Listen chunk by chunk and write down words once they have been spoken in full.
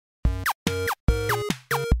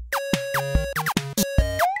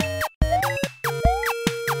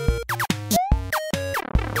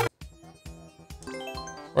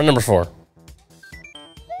Run number 4.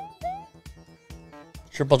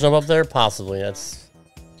 Triple jump up there? Possibly. That's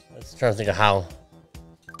trying to think of how.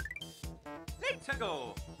 Let's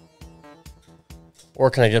go. Or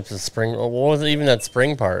can I get up to the spring? What was it even that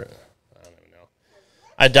spring part? I don't even know.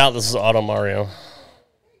 I doubt this is Auto Mario.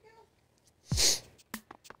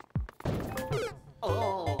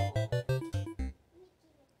 Oh.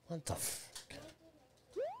 What the fuck?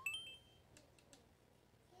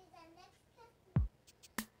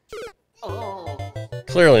 Oh.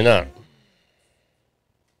 Clearly not.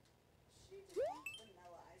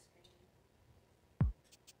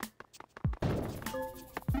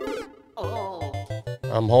 Oh.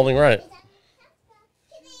 I'm holding right.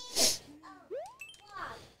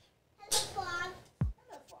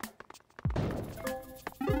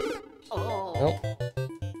 Oh. Nope.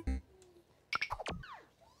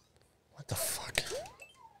 What the fuck?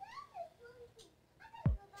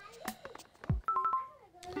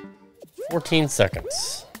 "14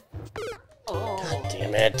 seconds. God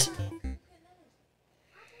damn it.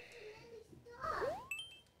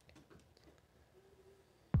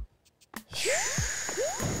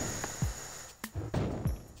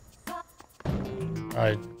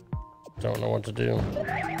 I don't know what to do.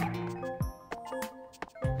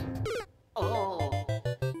 Oh.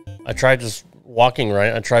 I tried just walking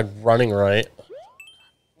right. I tried running right.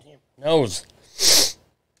 Damn nose.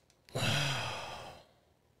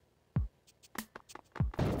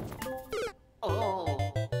 Oh.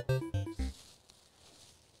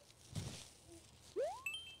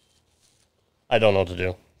 I don't know what to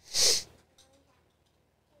do.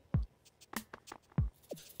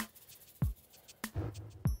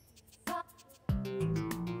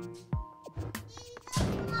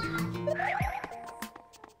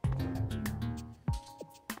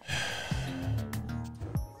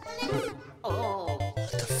 Oh.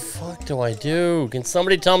 What the fuck do I do? Can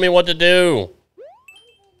somebody tell me what to do?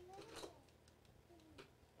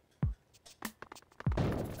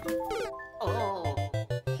 Oh.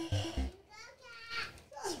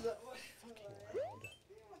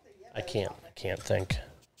 I can't think.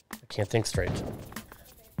 I can't think straight.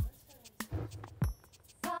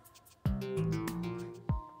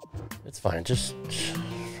 It's fine. Just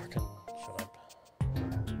fucking shut up.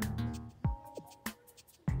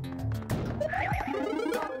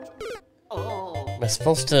 Oh. Am I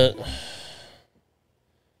supposed to?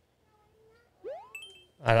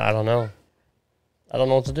 I don't know. I don't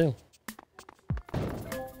know what to do.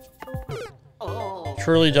 Oh.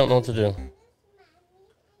 Truly don't know what to do.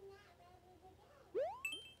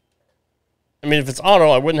 I mean, if it's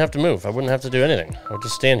auto, I wouldn't have to move. I wouldn't have to do anything. I would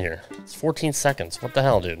just stand here. It's 14 seconds. What the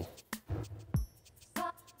hell, dude?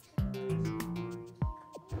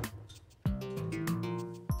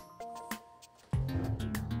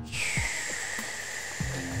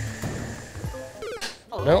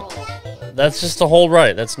 Nope. That's just a hold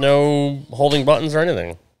right. That's no holding buttons or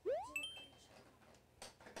anything.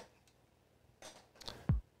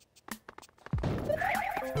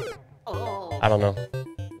 Oh. I don't know.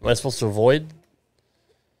 Am I supposed to avoid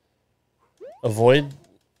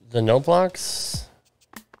the no blocks?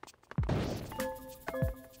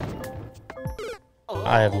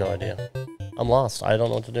 I have no idea. I'm lost. I don't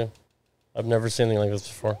know what to do. I've never seen anything like this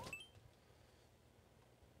before.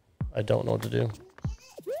 I don't know what to do.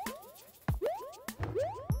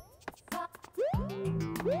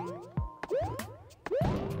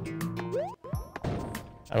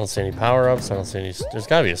 I don't see any power-ups. I don't see any... There's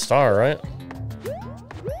gotta be a star, right?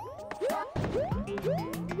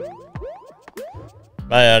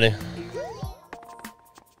 Bye, Addy.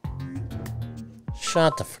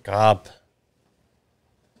 Shut the fuck up.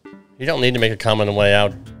 You don't need to make a comment on the way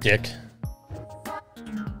out, dick.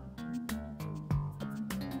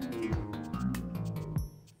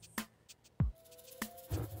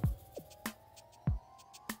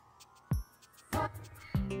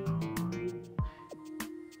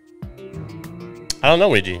 I don't know,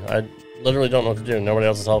 Ouija. I literally don't know what to do. Nobody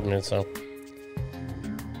else is helping me, so...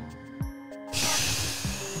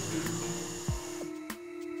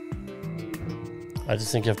 I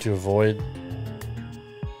just think you have to avoid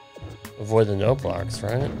the no blocks,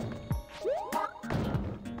 right?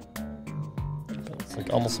 But it's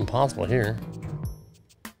like almost impossible here.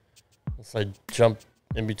 Unless I jump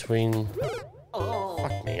in between.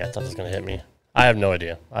 Fuck me, I thought it was gonna hit me. I have no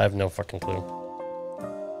idea. I have no fucking clue.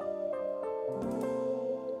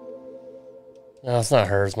 No, it's not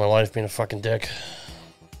her. It's my wife being a fucking dick.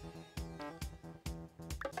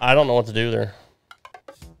 I don't know what to do there.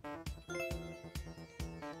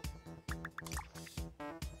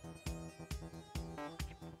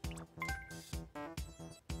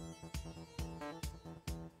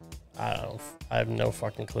 I don't know. I have no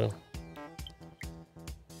fucking clue.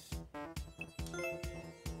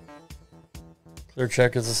 Clear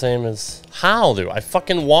check is the same as... How, dude? I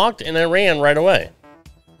fucking walked and I ran right away.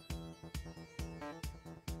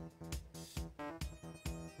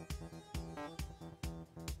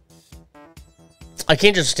 I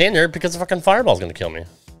can't just stand there because the fucking fireball's gonna kill me.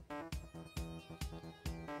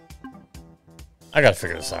 I gotta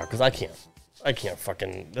figure this out because I can't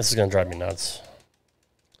fucking... This is gonna drive me nuts.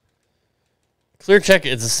 Clear check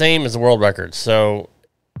is the same as the world record, so...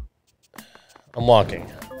 I'm walking.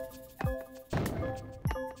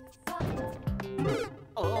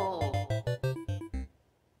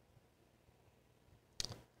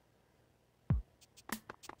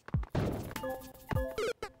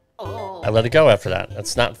 I let it go after that.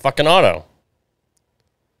 That's not fucking auto.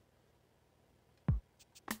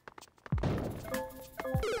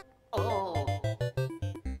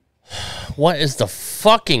 What is the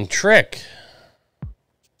fucking trick?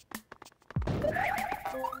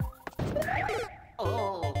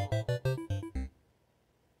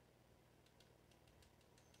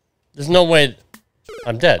 There's no way.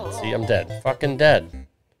 I'm dead. See, I'm dead. Fucking dead.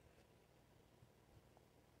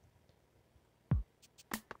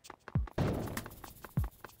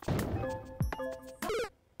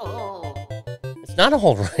 It's not a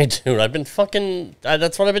hold right, dude. I've been fucking...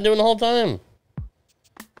 that's what I've been doing the whole time.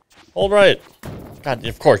 Hold right. God,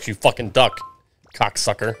 of course, you fucking duck,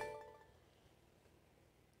 cocksucker.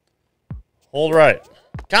 Hold right.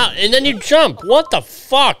 God, and then you jump. What the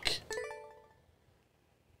fuck?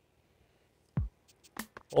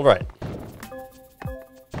 Hold right.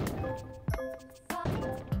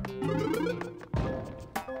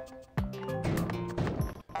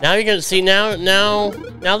 Now you're gonna see now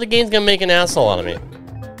the game's gonna make an asshole out of me.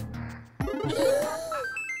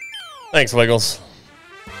 Thanks, Wiggles.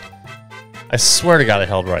 I swear to God I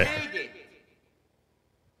held right.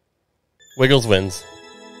 Wiggles wins.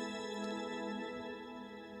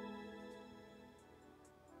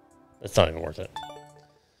 It's not even worth it.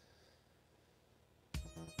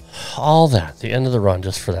 All that, the end of the run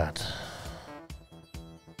just for that.